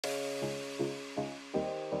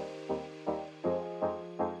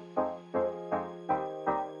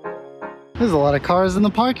There's a lot of cars in the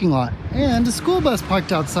parking lot and a school bus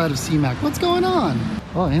parked outside of CMAC. What's going on?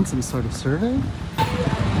 Oh, and some sort of survey.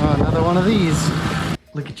 Oh, another one of these.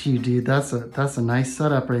 Look at you, dude. That's a nice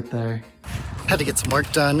setup right there. Had to get some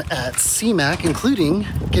work done at CMAC, including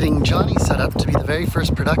getting Johnny set up to be the very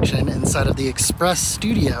first production inside of the Express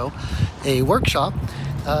Studio, a workshop.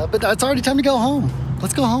 But it's already time to go home.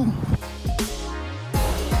 Let's go home.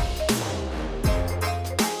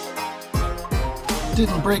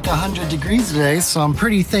 Didn't break 100 degrees today, so I'm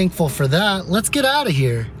pretty thankful for that. Let's get out of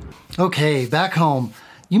here. Okay, back home.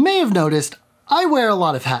 You may have noticed I wear a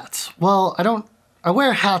lot of hats. Well, I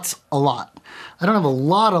wear hats a lot. I don't have a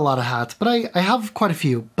lot of hats, but I have quite a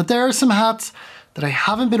few. But there are some hats that I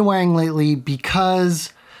haven't been wearing lately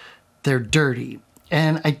because they're dirty.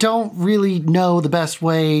 And I don't really know the best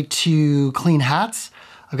way to clean hats.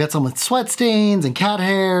 I've got some with sweat stains and cat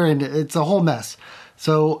hair, and it's a whole mess.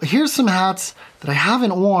 So here's some hats that I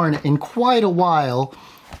haven't worn in quite a while,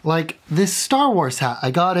 like this Star Wars hat. I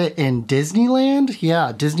got it in Disneyland,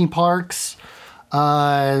 yeah, Disney Parks,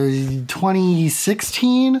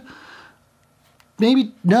 2016,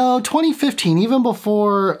 maybe, no, 2015, even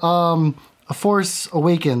before A Force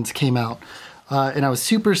Awakens came out. And I was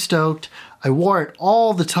super stoked. I wore it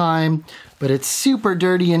all the time, but it's super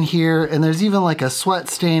dirty in here, and there's even like a sweat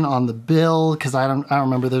stain on the bill, because I don't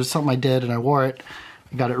remember, there's something I did and I wore it.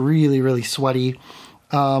 I got it really sweaty.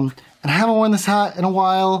 And I haven't worn this hat in a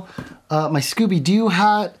while. My Scooby-Doo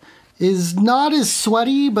hat is not as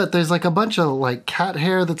sweaty, but there's like a bunch of like cat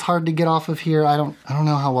hair that's hard to get off of here. I don't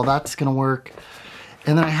know how well that's gonna work.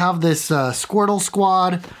 And then I have this Squirtle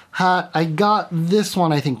Squad hat. I got this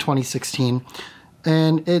one, I think 2016.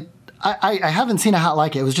 And I haven't seen a hat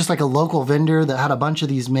like it. It was just like a local vendor that had a bunch of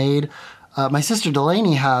these made. My sister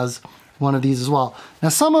Delaney has one of these as well. Now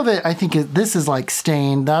some of it, I think this is like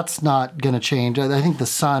stained. That's not gonna change. I think the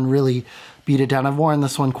sun really beat it down. I've worn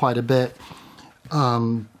this one quite a bit.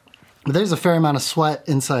 But there's a fair amount of sweat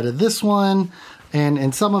inside of this one.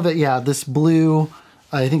 And some of it, yeah, this blue,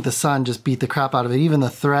 I think the sun just beat the crap out of it. Even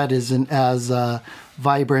the thread isn't as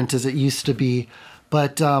vibrant as it used to be.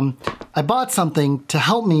 But I bought something to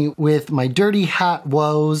help me with my dirty hat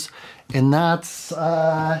woes, and that's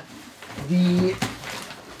the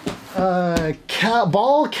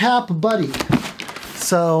Ballcap Buddy.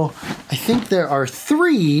 So I think there are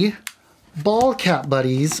 3 Ballcap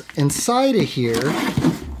Buddies inside of here.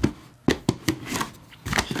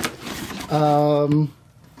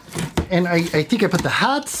 And I think I put the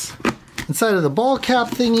hats inside of the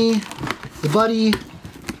Ballcap thingy, the Buddy,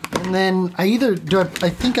 and then I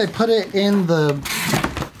think I put it in the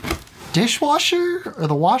dishwasher or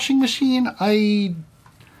the washing machine. I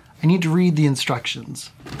need to read the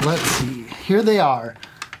instructions. Let's see. Here they are.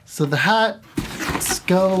 So the hats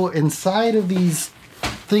go inside of these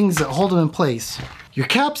things that hold them in place. Your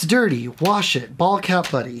cap's dirty. Wash it.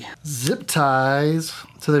 Ballcap Buddy. Zip ties.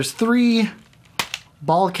 So there's 3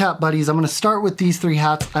 Ballcap Buddies. I'm going to start with these 3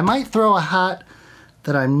 hats. I might throw a hat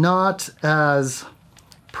that I'm not as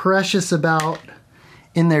precious about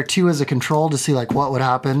in there too as a control to see like what would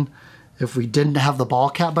happen if we didn't have the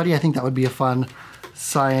Ballcap Buddy. I think that would be a fun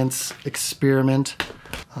science experiment.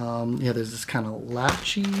 Yeah, there's this kind of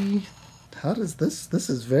latchy. How does this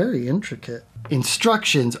is very intricate.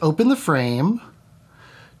 Instructions: open the frame.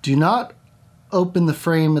 Do not open the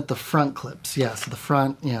frame at the front clips. Yeah, so the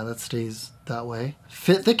front, yeah, that stays that way.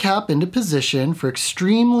 Fit the cap into position. For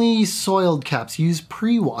extremely soiled caps, use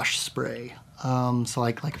pre-wash spray. So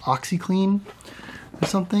like OxyClean or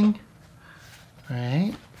something. All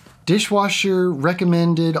right. Dishwasher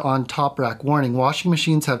recommended on top rack. Warning, washing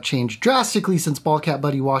machines have changed drastically since Ballcap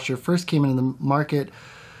Buddy washer first came into the market.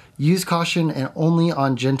 Use caution and only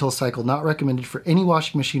on gentle cycle. Not recommended for any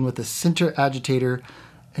washing machine with a center agitator,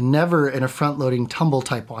 and never in a front-loading tumble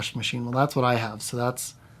type washing machine. Well, that's what I have, so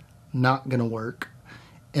that's not gonna work.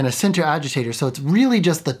 And a center agitator, so it's really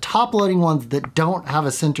just the top-loading ones that don't have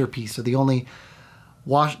a centerpiece are the only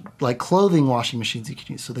clothing washing machines you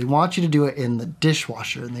can use. So they want you to do it in the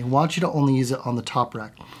dishwasher, and they want you to only use it on the top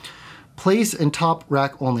rack. Place in top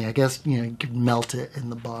rack only. I guess, you know, you could melt it in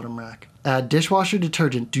the bottom rack. Add dishwasher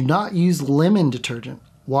detergent. Do not use lemon detergent.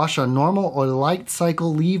 Wash on normal or light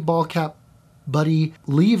cycle. Leave in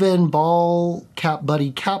Ballcap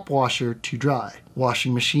Buddy cap washer to dry.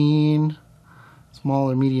 Washing machine, small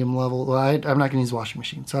or medium level. Well, I'm not gonna use washing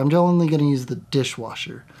machine, so I'm only gonna use the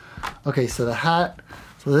dishwasher. Okay, so the hat,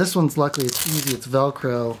 so this one's luckily it's easy, it's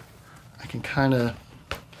Velcro. I can kind of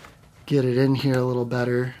get it in here a little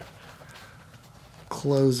better.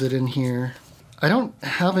 Close it in here. I don't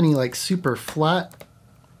have any like super flat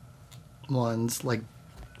ones, like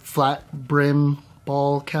flat brim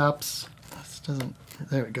ball caps. doesn't,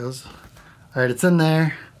 there it goes. All right, it's in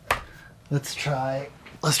there. Let's try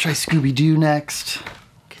Scooby-Doo next.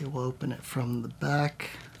 Okay, we'll open it from the back.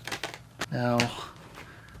 Now,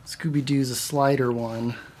 Scooby-Doo's a slider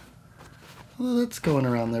one. Well, that's going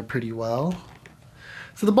around there pretty well.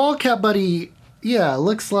 So the Ballcap Buddy, yeah,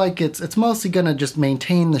 looks like it's mostly gonna just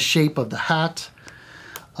maintain the shape of the hat.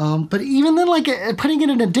 But even then, like putting it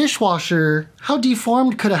in a dishwasher, how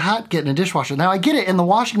deformed could a hat get in a dishwasher? Now I get it in the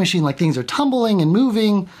washing machine, like things are tumbling and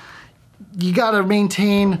moving. You gotta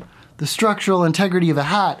maintain the structural integrity of a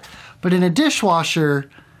hat. But in a dishwasher,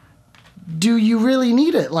 do you really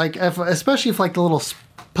need it? Like, especially if like the little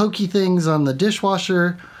pokey things on the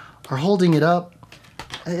dishwasher are holding it up.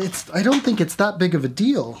 I don't think it's that big of a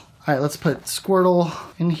deal. All right, let's put Squirtle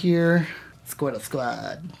in here. Squirtle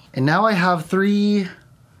Squad. And now I have 3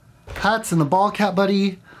 hats in the Ballcap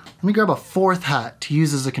Buddy. Let me grab a 4th hat to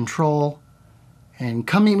use as a control and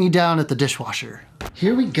come meet me down at the dishwasher.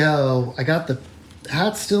 Here we go. I got the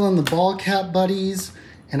hat still in the Ballcap Buddies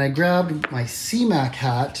and I grabbed my C-Mac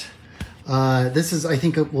hat. This is, I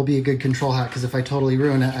think it will be a good control hat because if I totally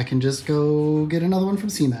ruin it, I can just go get another one from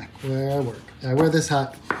C-Mac where I work. I wear this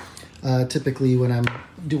hat typically when I'm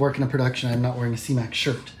working a production. I'm not wearing a C-Mac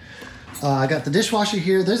shirt. I got the dishwasher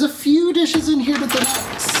here. There's a few dishes in here, but they're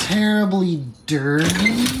not terribly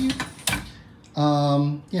dirty.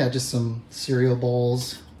 Yeah, just some cereal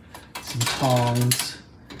bowls, some tongs,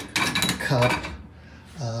 a cup,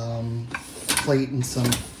 plate, and some...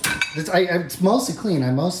 It's mostly clean.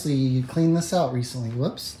 I mostly cleaned this out recently.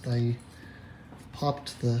 Whoops, I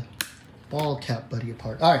popped the Ballcap Buddy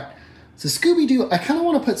apart. All right, so Scooby-Doo, I kind of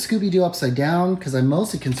want to put Scooby-Doo upside down because I'm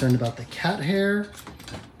mostly concerned about the cat hair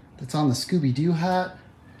that's on the Scooby-Doo hat.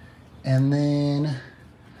 And then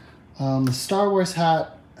the Star Wars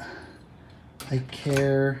hat, I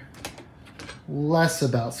care less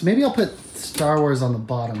about. So maybe I'll put Star Wars on the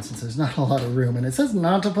bottom since there's not a lot of room. And it says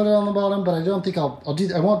not to put it on the bottom, but I don't think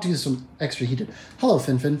I won't do some extra heated. Hello,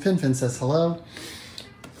 Fin-Fin. Fin-Fin says hello.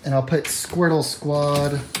 And I'll put Squirtle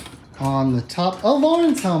Squad on the top. Oh,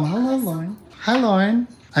 Lauren's home. Hello, Lauren. Hi, Lauren.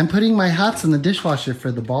 I'm putting my hats in the dishwasher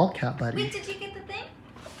for the Ballcap Buddy. Wait, did you get the thing?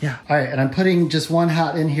 Yeah. All right, and I'm putting just one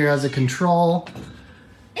hat in here as a control.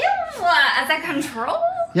 Ew, as a control?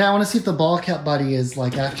 Yeah, I want to see if the Ballcap Buddy is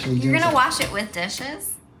like actually doing You're gonna something. wash it with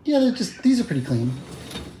dishes? Yeah, these are pretty clean.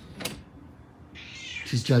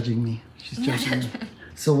 She's judging me. She's judging me.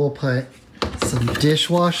 So we'll put some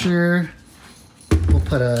dishwasher. We'll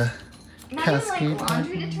put a Cascade. Not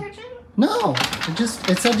laundry detergent? No,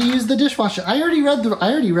 it said to use the dishwasher. I already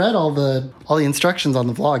read all the instructions on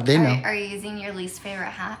the vlog. They know. Are you using your least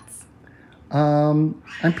favorite hats? I'm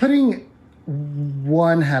putting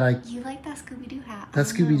one hat. You like that Scooby-Doo hat? That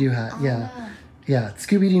Scooby-Doo hat, yeah. Yeah,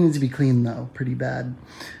 Scooby-Doo needs to be clean though, pretty bad.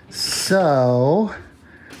 So,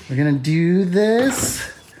 we're gonna do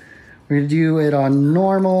this. We're gonna do it on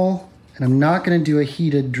normal, and I'm not gonna do a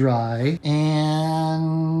heated dry.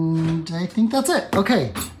 And I think that's it.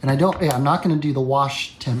 Okay, and I'm not gonna do the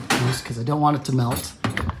wash temp juice because I don't want it to melt.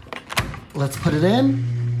 Let's put it in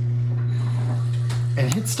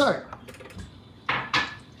and hit start.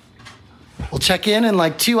 We'll check in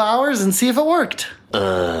like 2 hours and see if it worked.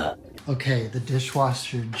 Okay, the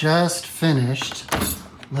dishwasher just finished.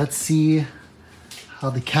 Let's see how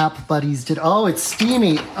the Cap Buddies did. Oh, it's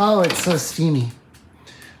steamy. Oh, it's so steamy.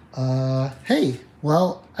 Hey,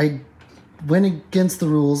 well, I went against the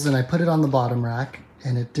rules and I put it on the bottom rack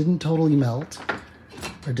and it didn't totally melt.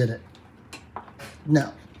 Or did it?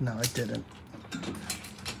 No, it didn't.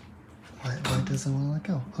 Why doesn't want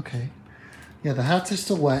to let go? Okay. Yeah, the hats are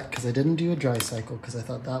still wet because I didn't do a dry cycle because I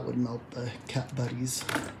thought that would melt the Cat Buddies.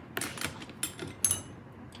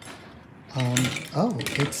 Oh,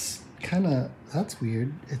 it's kind of, that's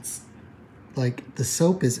weird. It's like the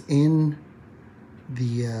soap is in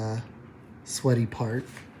the sweaty part,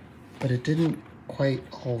 but it didn't quite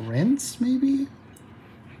all rinse, maybe?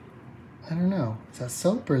 I don't know. Is that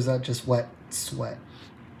soap or is that just wet sweat?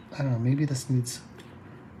 I don't know. Maybe this needs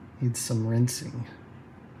some rinsing.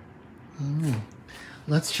 I don't know.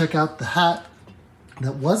 Let's check out the hat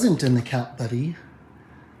that wasn't in the Cat Buddy.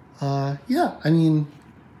 Yeah, I mean,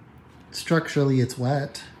 structurally it's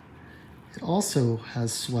wet. It also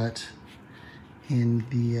has sweat in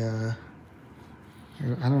the,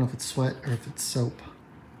 I don't know if it's sweat or if it's soap.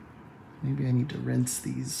 Maybe I need to rinse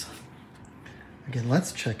these. Again,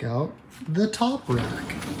 let's check out the top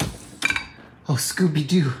rack. Oh,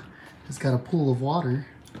 Scooby-Doo has got a pool of water.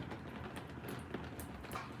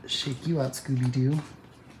 Shake you out, Scooby-Doo.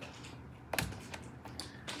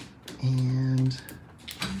 And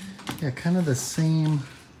yeah, kind of the same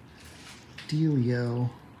dealio.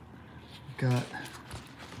 got,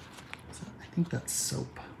 I think that's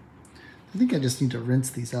soap. I think I just need to rinse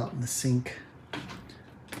these out in the sink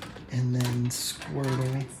and then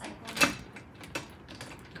squirtle.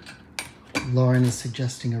 Lauren is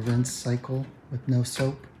suggesting a rinse cycle with no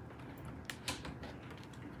soap.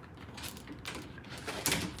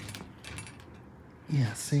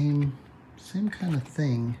 Yeah, same kind of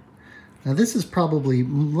thing. Now this is probably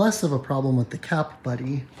less of a problem with the Cap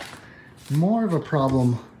Buddy, more of a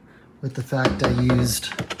problem with the fact I used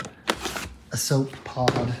a soap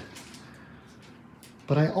pod.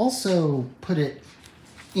 But I also put it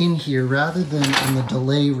in here rather than in the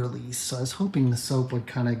delay release. So I was hoping the soap would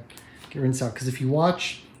kind of get rinsed out. Because if you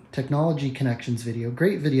watch Technology Connections video,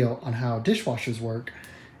 great video on how dishwashers work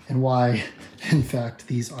and why, in fact,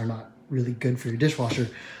 these are not really good for your dishwasher.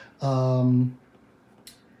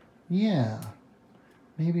 Yeah,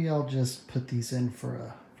 maybe I'll just put these in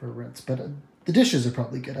for a rinse. But the dishes are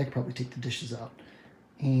probably good. I could probably take the dishes out.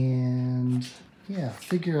 And yeah,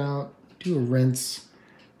 do a rinse.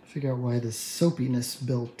 Figure out why this soapiness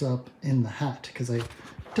built up in the hat, because I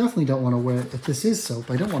definitely don't want to wear, if this is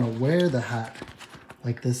soap, I don't want to wear the hat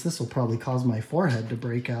like this. This will probably cause my forehead to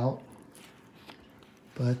break out.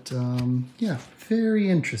 But yeah, very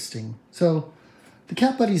interesting. So the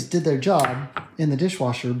Cat Buddies did their job in the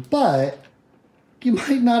dishwasher, but you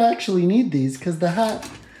might not actually need these because the hat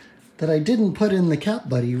that I didn't put in the Cat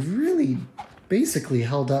Buddy really basically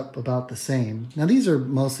held up about the same. Now these are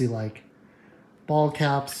mostly like ball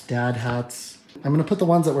caps, dad hats. I'm gonna put the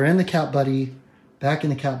ones that were in the Cat Buddy back in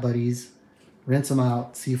the Cat Buddies, rinse them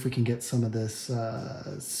out, see if we can get some of this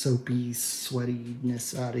soapy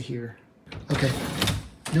sweatiness out of here. Okay,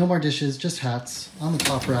 no more dishes, just hats on the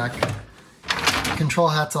top rack. Control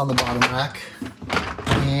hats on the bottom rack.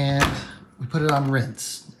 And we put it on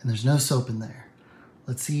rinse, and there's no soap in there.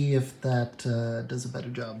 Let's see if that does a better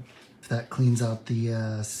job. If that cleans out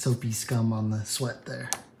the soapy scum on the sweat there.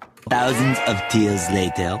 Thousands of tears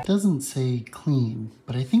later. It doesn't say clean,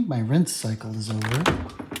 but I think my rinse cycle is over.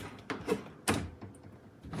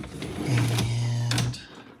 And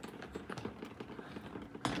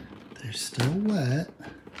they're still wet.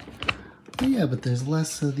 Oh yeah, but there's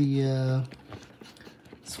less of the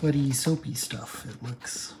sweaty, soapy stuff. It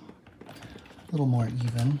looks a little more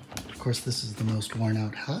even. Of course, this is the most worn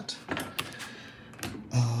out hat.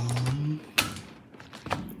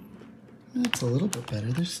 It's a little bit better.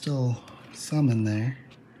 There's still some in there.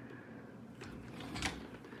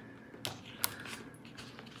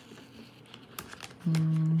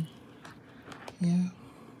 Yeah,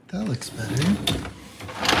 that looks better.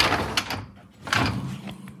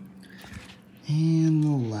 And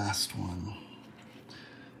the last one.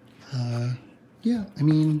 Yeah, I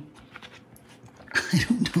mean, I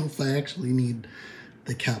don't know if I actually need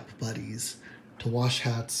the Cap Buddies to wash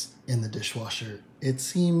hats in the dishwasher. It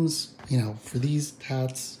seems, you know, for these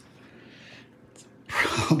hats, it's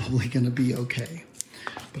probably going to be okay.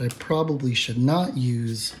 But I probably should not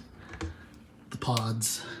use the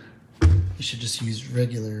pods. I should just use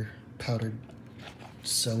regular powdered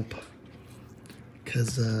soap.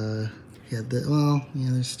 Because, yeah,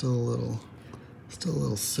 there's still a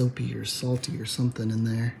little soapy or salty or something in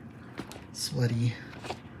there. Sweaty.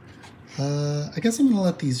 I guess I'm going to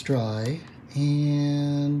let these dry.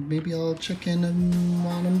 And maybe I'll check in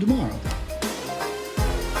on them tomorrow.